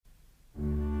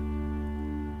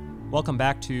Welcome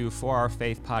back to For Our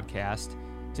Faith podcast.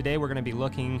 Today we're going to be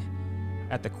looking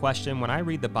at the question, when I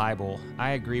read the Bible, I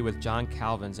agree with John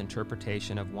Calvin's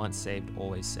interpretation of once saved,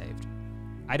 always saved.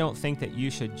 I don't think that you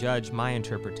should judge my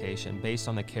interpretation based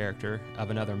on the character of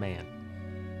another man.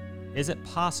 Is it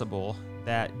possible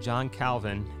that John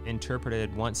Calvin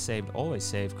interpreted once saved, always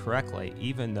saved correctly,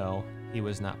 even though he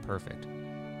was not perfect?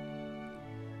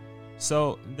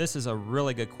 So this is a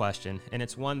really good question, and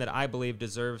it's one that I believe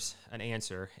deserves an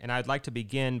answer. And I'd like to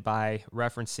begin by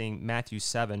referencing Matthew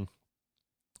 7,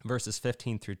 verses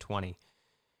 15 through 20,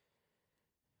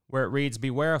 where it reads,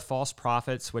 "Beware of false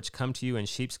prophets which come to you in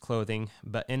sheep's clothing,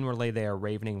 but inwardly they are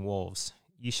ravening wolves.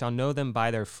 Ye shall know them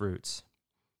by their fruits.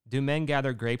 Do men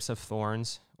gather grapes of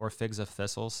thorns, or figs of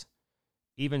thistles?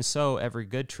 Even so every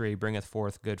good tree bringeth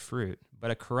forth good fruit,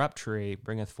 but a corrupt tree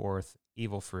bringeth forth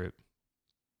evil fruit.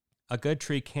 A good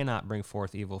tree cannot bring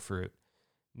forth evil fruit,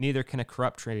 neither can a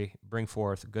corrupt tree bring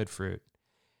forth good fruit.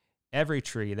 Every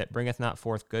tree that bringeth not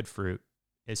forth good fruit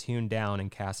is hewn down and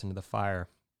cast into the fire.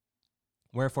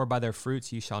 Wherefore by their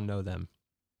fruits ye shall know them."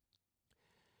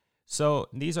 So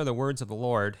these are the words of the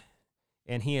Lord,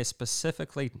 and he is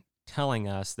specifically telling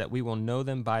us that we will know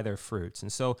them by their fruits.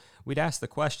 And so we'd ask the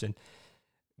question,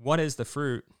 what is the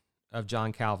fruit of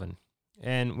John Calvin?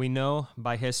 And we know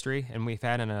by history, and we've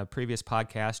had in a previous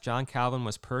podcast, John Calvin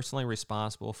was personally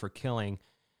responsible for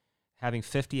having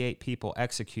 58 people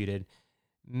executed,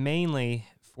 mainly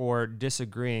for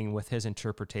disagreeing with his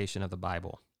interpretation of the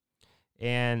Bible.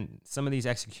 And some of these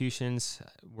executions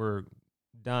were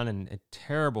done in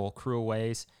terrible, cruel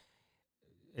ways.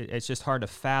 It's just hard to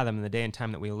fathom in the day and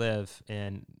time that we live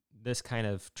in this kind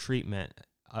of treatment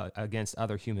against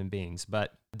other human beings.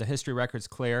 But the history record's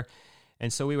clear.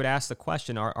 And so we would ask the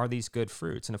question, are these good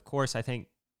fruits? And of course, I think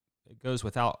it goes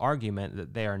without argument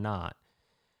that they are not.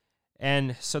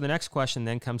 And so the next question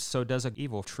then comes, so does an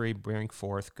evil tree bring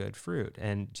forth good fruit?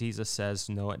 And Jesus says,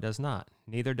 no, it does not.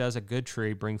 Neither does a good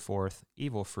tree bring forth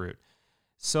evil fruit.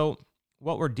 So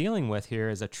what we're dealing with here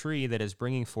is a tree that is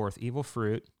bringing forth evil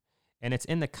fruit, and it's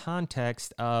in the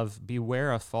context of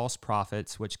beware of false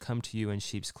prophets which come to you in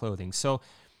sheep's clothing. So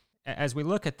as we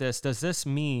look at this, does this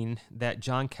mean that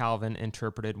John Calvin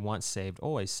interpreted once saved,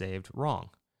 always saved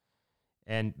wrong?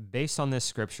 And based on this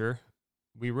scripture,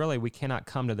 we cannot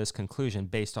come to this conclusion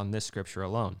based on this scripture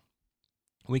alone.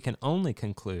 We can only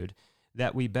conclude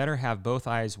that we better have both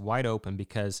eyes wide open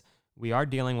because we are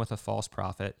dealing with a false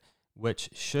prophet,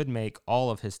 which should make all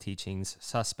of his teachings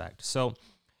suspect. So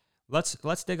let's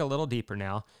dig a little deeper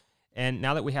now. And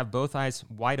now that we have both eyes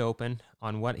wide open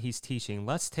on what he's teaching,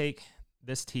 let's take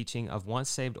this teaching of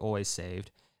once saved, always saved,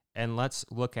 and let's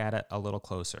look at it a little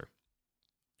closer.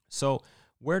 So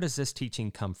where does this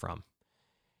teaching come from?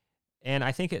 And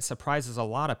I think it surprises a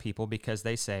lot of people because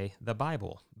they say the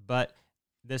Bible, but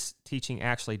this teaching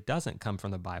actually doesn't come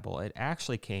from the Bible. It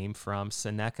actually came from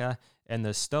Seneca and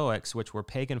the Stoics, which were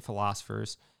pagan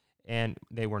philosophers, and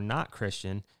they were not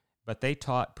Christian, but they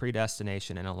taught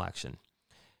predestination and election.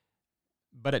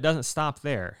 But it doesn't stop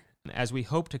there. As we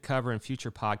hope to cover in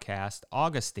future podcasts,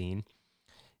 Augustine,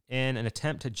 in an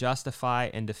attempt to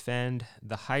justify and defend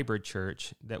the hybrid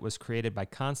church that was created by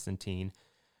Constantine,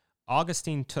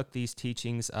 Augustine took these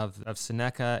teachings of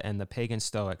Seneca and the pagan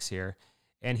Stoics here,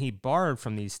 and he borrowed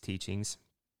from these teachings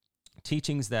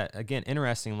that, again,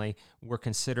 interestingly, were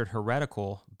considered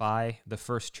heretical by the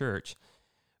first church.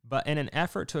 But in an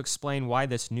effort to explain why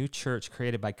this new church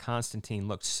created by Constantine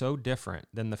looked so different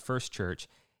than the first church,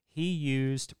 he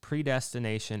used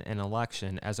predestination and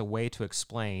election as a way to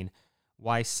explain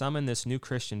why some in this new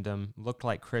Christendom looked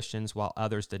like Christians while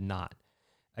others did not.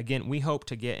 Again, we hope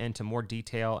to get into more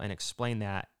detail and explain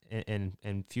that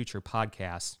in future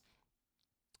podcasts.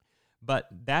 But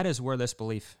that is where this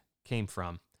belief came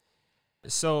from.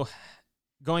 So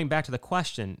going back to the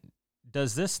question,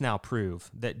 does this now prove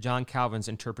that John Calvin's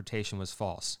interpretation was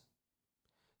false?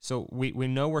 So we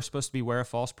know we're supposed to beware of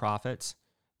false prophets.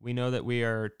 We know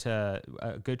that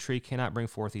a good tree cannot bring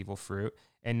forth evil fruit.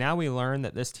 And now we learn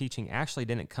that this teaching actually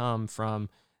didn't come from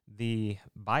the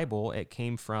Bible. It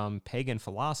came from pagan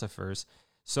philosophers.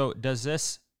 So does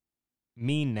this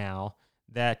mean now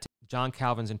that John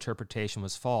Calvin's interpretation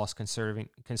was false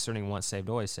concerning once saved,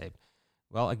 always saved?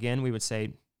 Well, again, we would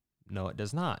say, no, it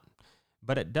does not.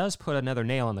 But it does put another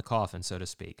nail in the coffin, so to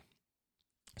speak.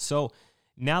 So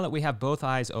now that we have both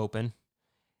eyes open,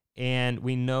 and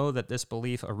we know that this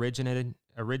belief originated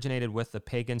with the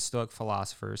pagan Stoic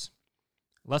philosophers,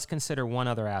 let's consider one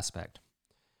other aspect.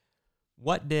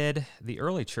 What did the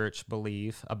early church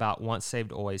believe about once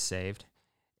saved, always saved?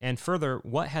 And further,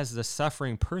 what has the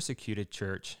suffering, persecuted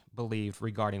church believed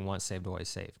regarding once saved, always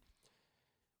saved?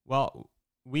 Well,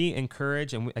 we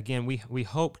encourage, and we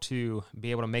hope to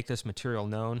be able to make this material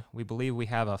known. We believe we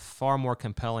have a far more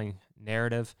compelling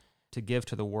narrative to give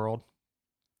to the world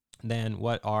than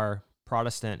what our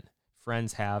Protestant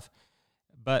friends have.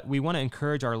 But we want to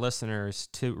encourage our listeners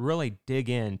to really dig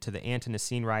into the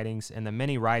Ante-Nicene writings and the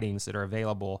many writings that are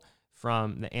available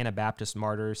from the Anabaptist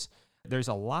martyrs. There's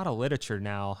a lot of literature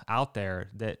now out there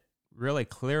that really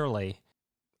clearly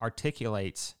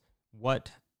articulates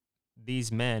what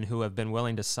these men who have been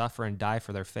willing to suffer and die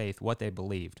for their faith, what they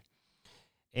believed.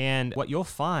 And what you'll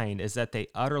find is that they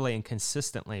utterly and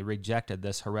consistently rejected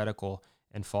this heretical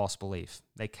and false belief.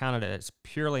 They counted it as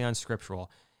purely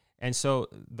unscriptural. And so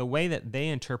the way that they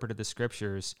interpreted the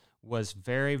scriptures was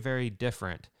very, very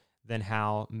different than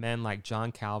how men like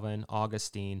John Calvin,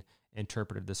 Augustine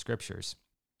interpreted the scriptures.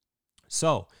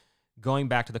 So, going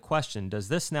back to the question, does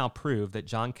this now prove that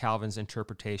John Calvin's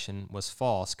interpretation was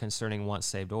false concerning once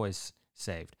saved, always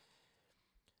saved?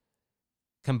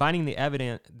 Combining the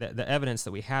evidence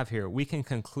that we have here, we can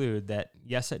conclude that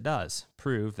yes, it does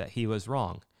prove that he was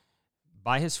wrong.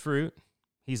 By his fruit,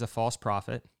 he's a false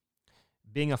prophet.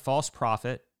 Being a false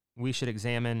prophet, we should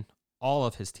examine all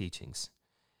of his teachings.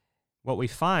 What we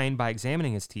find by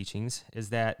examining his teachings is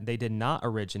that they did not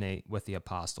originate with the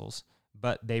apostles,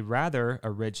 but they rather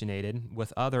originated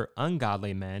with other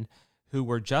ungodly men who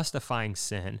were justifying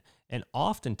sin, and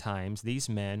oftentimes these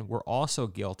men were also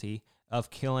guilty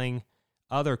of killing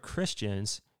other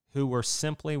Christians who were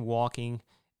simply walking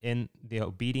in the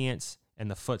obedience and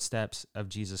the footsteps of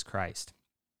Jesus Christ.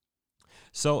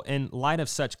 So in light of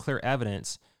such clear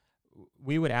evidence,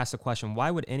 we would ask the question,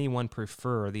 why would anyone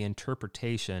prefer the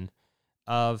interpretation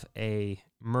of a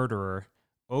murderer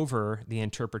over the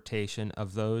interpretation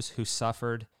of those who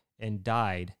suffered and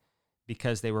died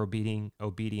because they were being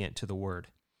obedient to the word?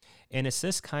 And it's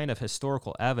this kind of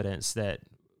historical evidence that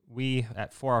we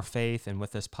at For Our Faith and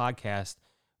with this podcast,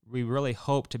 we really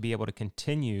hope to be able to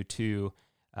continue to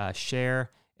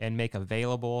share and make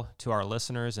available to our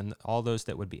listeners and all those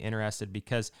that would be interested,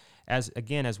 because as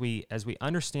we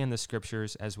understand the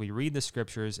scriptures, as we read the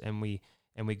scriptures and we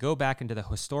go back into the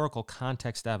historical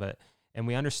context of it, and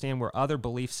we understand where other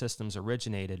belief systems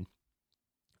originated,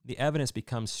 the evidence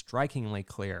becomes strikingly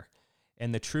clear,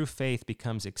 and the true faith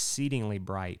becomes exceedingly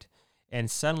bright. And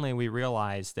suddenly we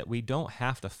realize that we don't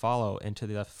have to follow into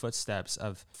the footsteps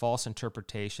of false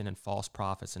interpretation and false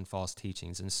prophets and false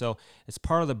teachings. And so it's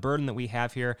part of the burden that we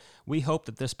have here. We hope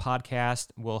that this podcast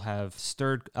will have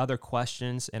stirred other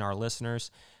questions in our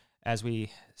listeners. As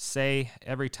we say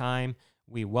every time,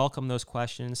 we welcome those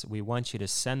questions. We want you to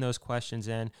send those questions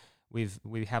in.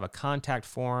 We have a contact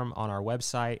form on our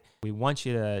website. We want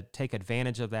you to take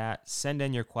advantage of that. Send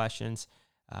in your questions.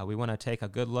 We want to take a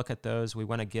good look at those. We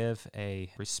want to give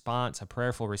a response, a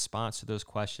prayerful response to those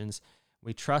questions.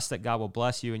 We trust that God will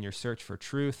bless you in your search for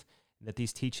truth, that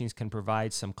these teachings can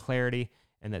provide some clarity,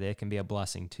 and that they can be a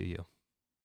blessing to you.